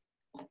 right?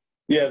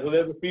 Yeah, so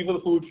there's a fee for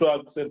the food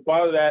trucks, and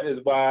part of that is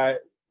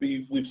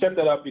we've set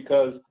that up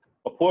because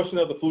a portion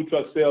of the food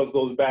truck sales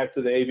goes back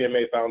to the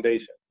AVMA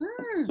Foundation.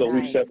 So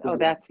nice. We've set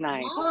that's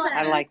nice. Well,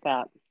 I like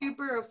that.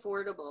 Super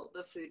affordable,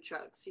 the food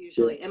trucks,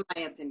 usually, in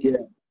my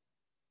opinion.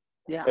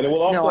 Yeah. And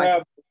we'll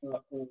also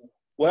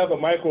we'll have a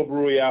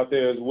microbrewery out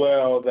there as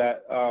well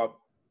that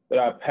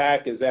our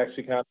PAC is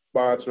actually kind of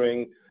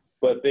sponsoring.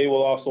 But they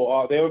will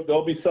also,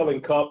 they'll be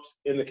selling cups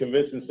in the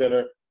convention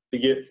center to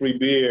get free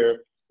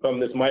beer from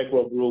this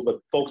microbrew, but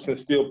folks can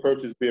still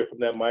purchase beer from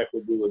that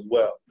microbrew as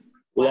well.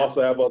 We'll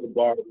also have other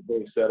bars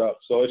being set up.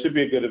 So it should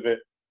be a good event.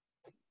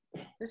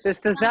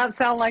 This does not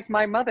sound like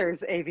my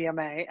mother's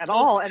AVMA at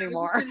all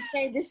anymore. I was just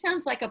going to say, this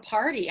sounds like a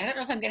party. I don't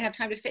know if I'm going to have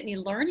time to fit any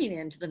learning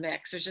into the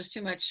mix. There's just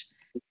too much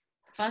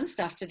fun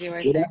stuff to do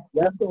right there.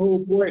 That's the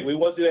whole point. We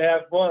want you to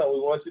have fun. We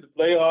want you to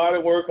play hard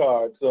and work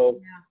hard. So.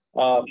 Yeah.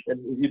 And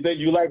if you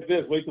think you like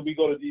this, wait till we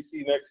go to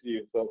DC next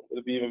year. So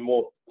it'll be even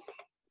more.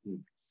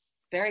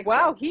 Very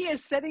wow, cool. He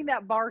is setting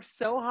that bar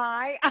so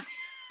high. I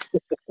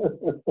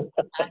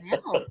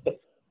know.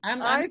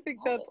 I think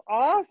that's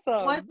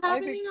awesome. What's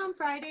happening on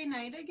Friday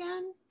night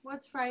again?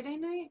 What's Friday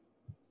night?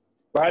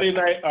 Friday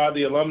night are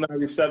the alumni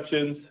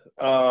receptions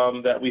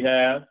that we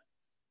have.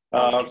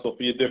 So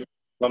for your different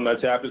alumni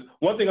chapters.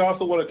 One thing I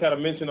also want to kind of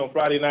mention on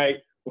Friday night,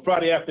 or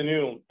Friday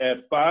afternoon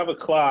at 5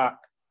 o'clock,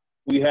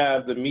 we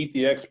have the Meet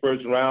the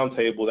Experts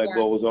roundtable that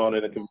goes on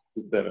in the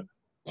convention center.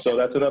 So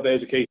that's another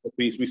educational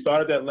piece. We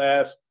started that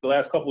the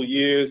last couple of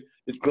years.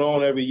 It's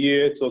grown every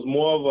year. So it's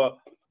more of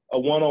a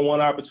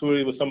one-on-one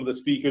opportunity with some of the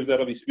speakers that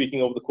will be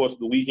speaking over the course of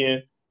the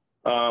weekend.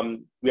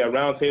 We have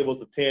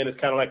roundtables of 10. It's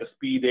kind of like a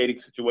speed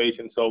dating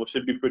situation. So it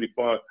should be pretty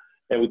fun.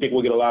 And we think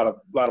we'll get a lot of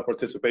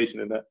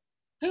participation in that.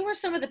 Who were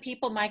some of the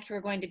people, Mike, who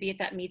were going to be at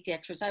that Meet the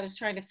Experts? I was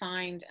trying to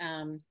find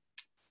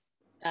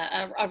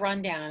a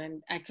rundown,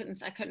 and I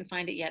couldn't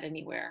find it yet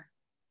anywhere.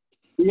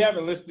 We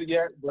haven't listed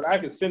yet, but I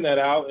can send that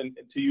out and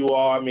to you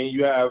all. I mean,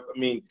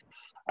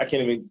 I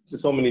can't even,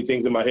 there's so many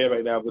things in my head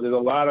right now, but there's a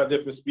lot of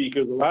different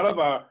speakers.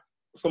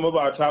 Some of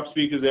our top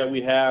speakers that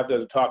we have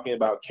that are talking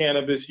about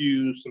cannabis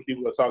use. Some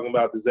people are talking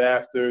about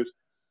disasters.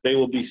 They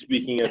will be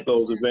speaking at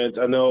those events.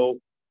 I know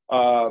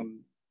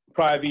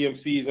Pride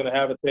VMC is going to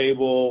have a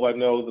table. I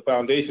know the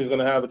foundation is going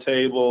to have a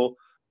table.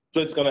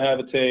 Split's going to have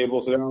a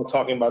table. So they're all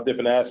talking about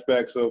different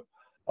aspects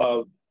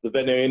of the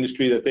veterinary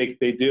industry that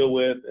they deal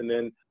with. And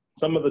then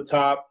some of the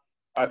top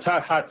hot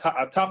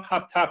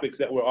topics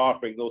that we're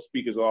offering, those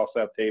speakers also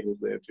have tables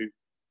there too.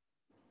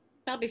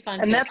 That'll be fun.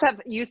 And too.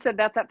 you said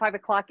that's at 5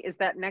 o'clock. Is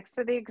that next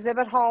to the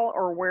exhibit hall,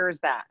 or where is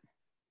that?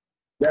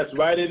 That's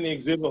right in the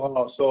exhibit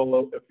hall.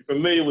 So if you're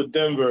familiar with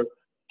Denver,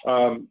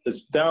 it's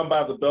down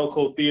by the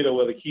Belco Theater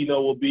where the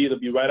keynote will be. It'll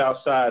be right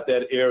outside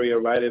that area,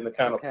 right in the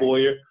kind of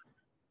foyer.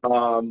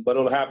 But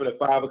it'll happen at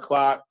 5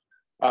 o'clock.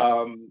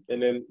 And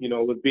then,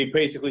 it'll be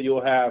basically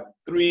you'll have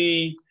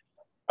three,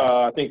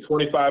 I think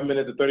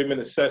 25-minute to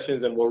 30-minute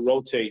sessions, and we'll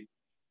rotate.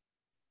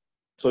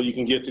 So you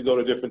can get to go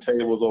to different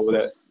tables over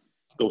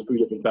those 3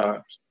 different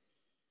times.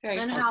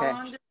 And how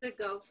long does it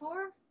go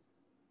for?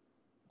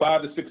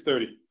 5 to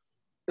 6:30.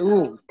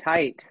 Ooh,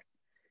 tight.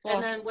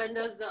 And then when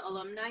does the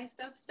alumni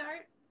stuff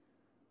start?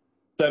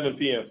 7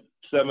 p.m.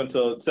 7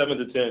 to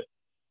 10.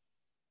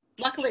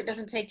 Luckily, it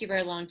doesn't take you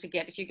very long to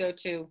get. If you go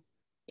to,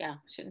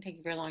 shouldn't take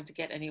you very long to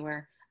get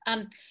anywhere.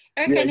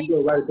 Eric, you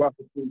go right across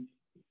the street.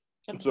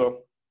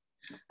 So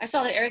I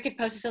saw that Eric had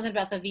posted something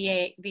about the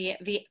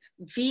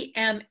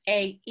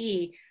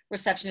VMAE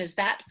reception. Is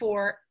that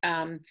for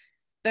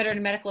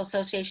Veterinary Medical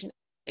Association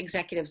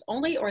executives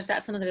only, or is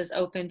that something that is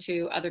open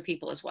to other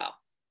people as well?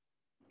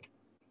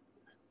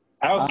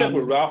 I'll check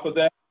with Ralph with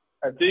that.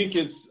 I think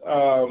it's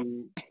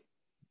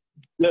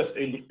just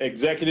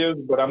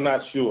executives, but I'm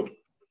not sure.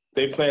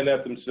 They plan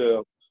that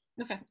themselves.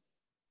 Okay.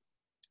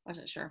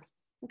 Wasn't sure.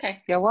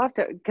 Okay. Yeah, we'll have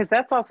to, because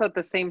that's also at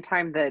the same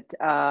time that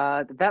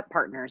the Vet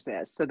Partners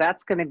is. So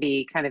that's going to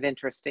be kind of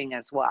interesting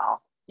as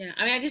well. Yeah.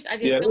 I mean, the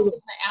only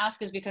reason I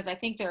ask is because I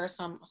think there are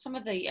some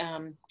of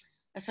the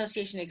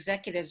association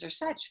executives are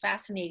such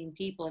fascinating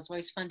people. It's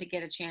always fun to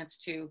get a chance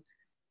to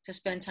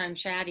spend time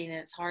chatting, and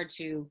it's hard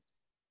to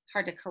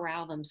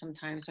corral them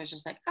sometimes. So I was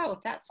just like, oh, if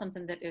that's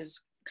something that is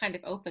kind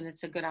of open,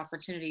 it's a good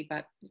opportunity.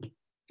 But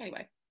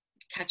anyway,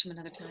 catch them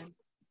another time.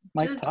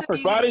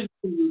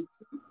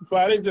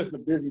 Friday's just a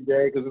busy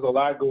day because there's a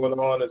lot going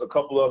on. There's a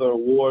couple other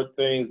award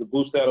things. The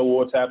Boostat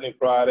Awards happening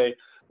Friday.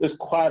 There's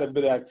quite a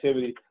bit of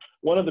activity.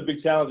 One of the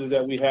big challenges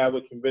that we have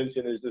with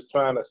convention is just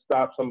trying to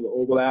stop some of the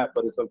overlap,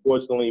 but it's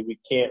unfortunately we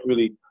can't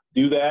really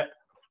do that.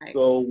 Right.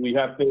 So we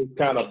have things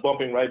kind of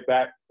bumping right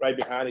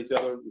behind each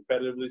other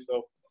repetitively.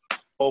 So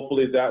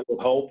hopefully that will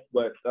help.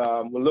 But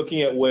we're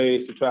looking at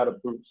ways to try to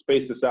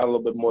space this out a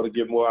little bit more to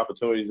give more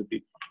opportunities to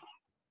people.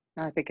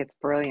 I think it's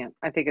brilliant.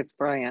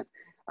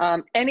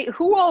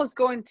 Who all is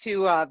going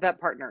to Vet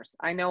Partners?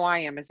 I know I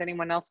am. Is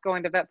anyone else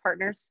going to Vet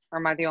Partners, or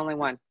am I the only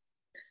one?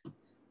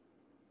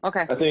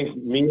 Okay. I think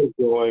Mia's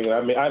going.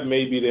 I mean, I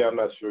may be there. I'm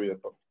not sure yet.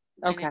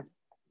 Okay.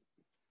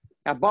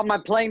 I bought my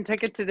plane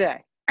ticket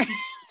today,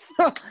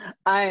 so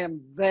I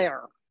am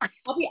there.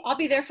 I'll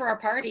be there for our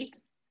party.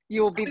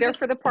 You will be there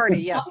for the party.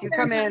 Yes, you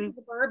come in.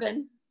 The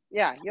bourbon.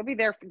 Yeah, you'll be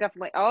there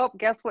definitely. Oh,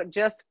 guess what?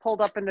 Just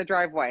pulled up in the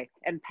driveway,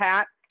 and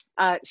Pat.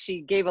 She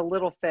gave a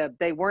little fib.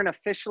 They weren't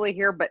officially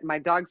here, but my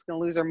dog's going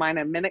to lose her mind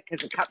in a minute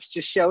because the cops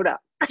just showed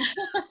up.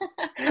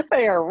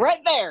 They are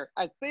right there.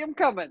 I see them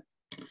coming.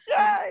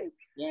 Yay!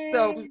 Yay!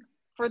 So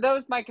for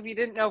those, Mike, if you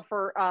didn't know,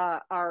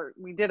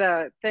 we did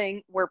a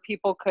thing where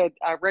people could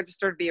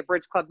register to be a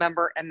Bridge Club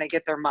member and they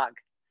get their mug.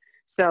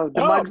 So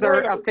the mugs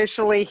are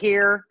officially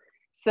here.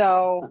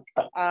 So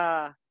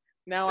now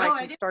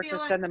I can start to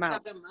send them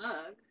out.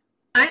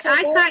 I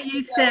thought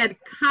you said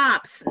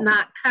cops,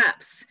 not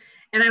cups.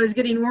 And I was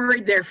getting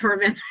worried there for a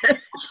minute.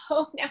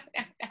 Oh, no.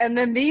 And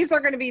then these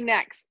are going to be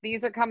next.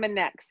 These are coming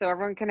next. So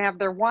everyone can have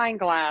their wine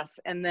glass.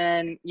 And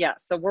then,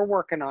 so we're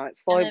working on it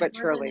slowly but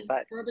surely.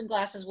 But bourbon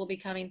glasses will be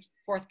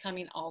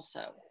forthcoming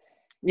also.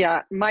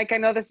 Yeah. Mike, I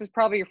know this is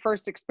probably your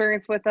first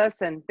experience with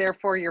us, and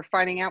therefore you're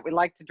finding out we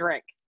like to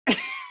drink.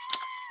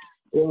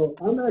 Well,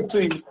 I'm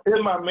actually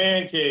in my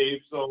man cave,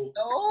 so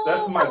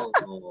that's my...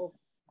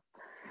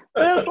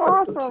 That's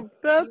awesome.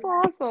 That's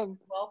awesome.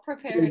 Well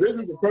prepared. This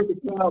is the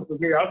perfect time for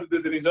me. I'll just do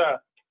it anytime.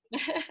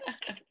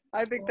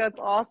 I think that's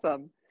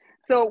awesome.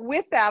 So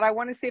with that, I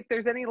want to see if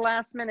there's any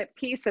last minute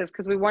pieces,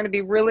 because we want to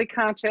be really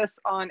conscious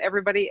on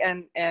everybody,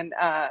 and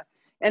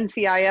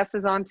NCIS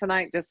is on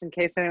tonight, just in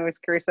case anyone's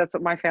curious. That's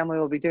what my family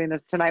will be doing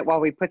this tonight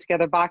while we put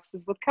together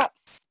boxes with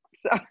cups.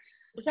 So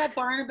is that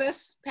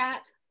Barnabas,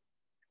 Pat?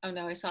 Oh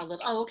no, I saw a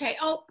little. Oh, okay.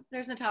 Oh,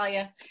 there's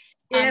Natalia.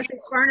 Yes,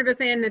 it's Barnabas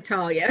and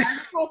Natalia. I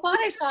thought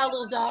I saw a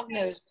little dog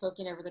nose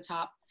poking over the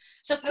top.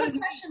 So quick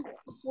question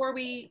before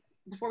we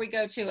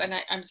go to, and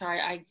I'm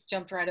sorry, I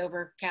jumped right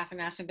over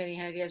Catherine asking if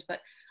any ideas, but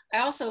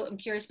I also am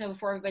curious to know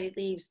before everybody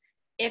leaves,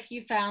 if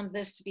you found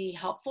this to be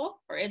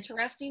helpful or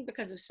interesting,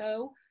 because if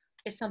so,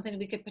 it's something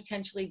we could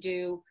potentially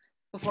do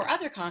before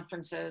other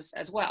conferences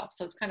as well.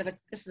 So it's kind of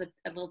this is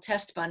a little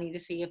test bunny to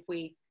see if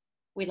we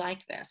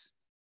like this.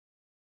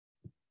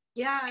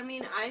 Yeah, I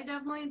mean, I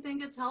definitely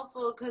think it's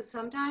helpful because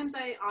sometimes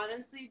I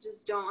honestly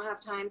just don't have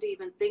time to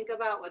even think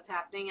about what's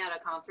happening at a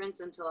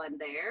conference until I'm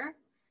there.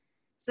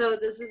 So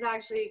this has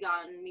actually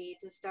gotten me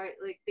to start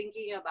like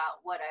thinking about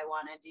what I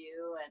want to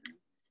do and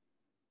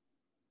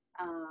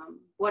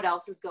what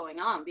else is going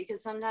on,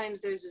 because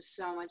sometimes there's just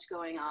so much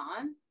going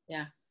on.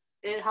 Yeah.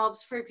 It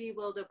helps for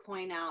people to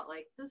point out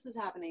like, this is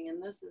happening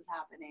and this is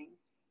happening.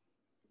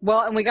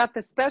 Well, and we got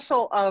the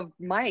special of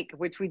Mike,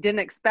 which we didn't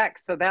expect.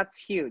 So that's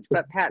huge.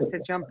 But Pat, to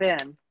jump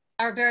in.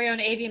 Our very own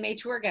AVMA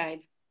tour guide.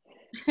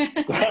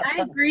 I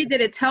agree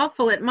that it's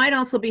helpful. It might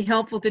also be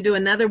helpful to do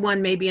another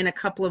one maybe in a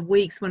couple of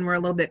weeks when we're a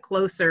little bit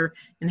closer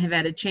and have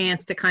had a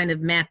chance to kind of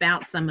map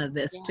out some of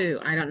this too.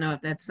 I don't know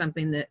if that's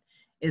something that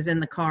is in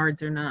the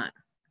cards or not.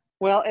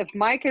 Well, if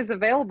Mike is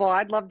available,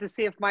 I'd love to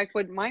see if Mike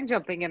wouldn't mind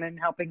jumping in and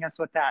helping us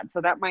with that. So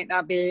that might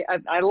not be,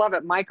 I love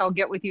it. Mike, I'll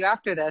get with you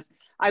after this.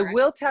 I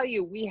will tell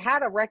you, we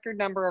had a record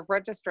number of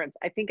registrants.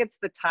 I think it's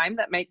the time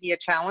that might be a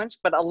challenge,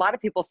 but a lot of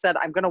people said,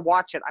 I'm going to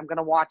watch it. I'm going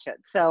to watch it.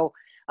 So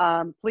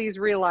please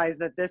realize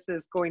that this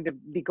is going to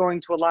be going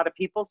to a lot of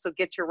people. So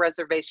get your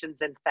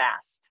reservations in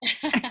fast.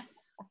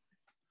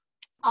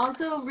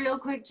 Also, real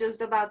quick,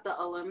 just about the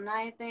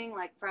alumni thing,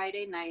 like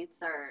Friday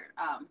nights are,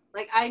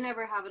 like I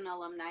never have an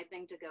alumni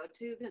thing to go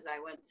to because I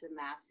went to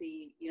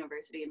Massey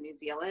University in New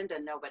Zealand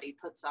and nobody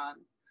puts on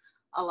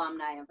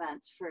alumni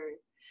events for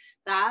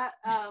that.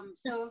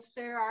 So if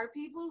there are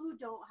people who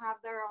don't have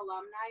their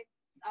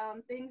alumni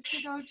things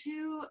to go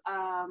to,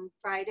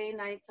 Friday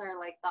nights are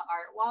like the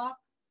art walk.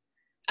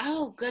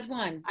 Oh, good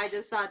one. I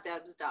just saw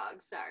Deb's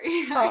dog,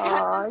 sorry. Oh, I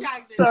got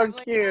distracted. so I'm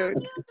like, cute.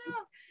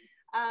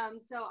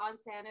 So on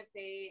Santa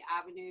Fe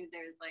Avenue,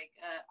 there's like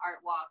a art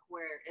walk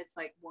where it's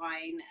like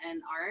wine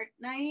and art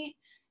night,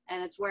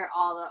 and it's where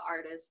all the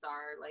artists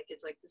are. Like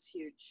it's like this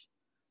huge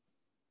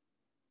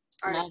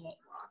art walk.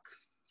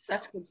 So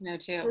that's good to know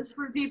too. just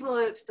for people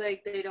if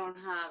like they don't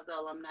have the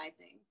alumni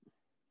thing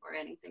or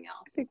anything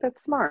else. I think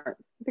that's smart.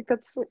 I think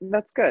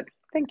that's good.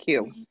 Thank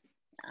you.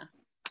 Yeah,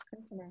 good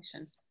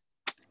information.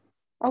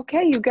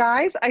 Okay, you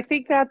guys, I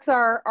think that's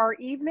our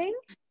evening.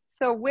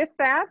 So with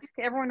that,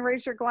 everyone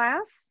raise your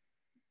glass.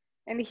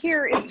 And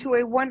here is to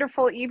a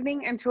wonderful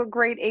evening and to a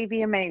great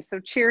AVMA. So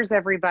cheers,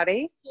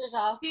 everybody. Cheers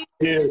all.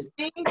 Cheers.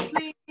 Thanks,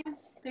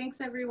 ladies.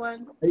 Thanks,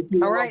 everyone. Thank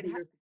you. All right.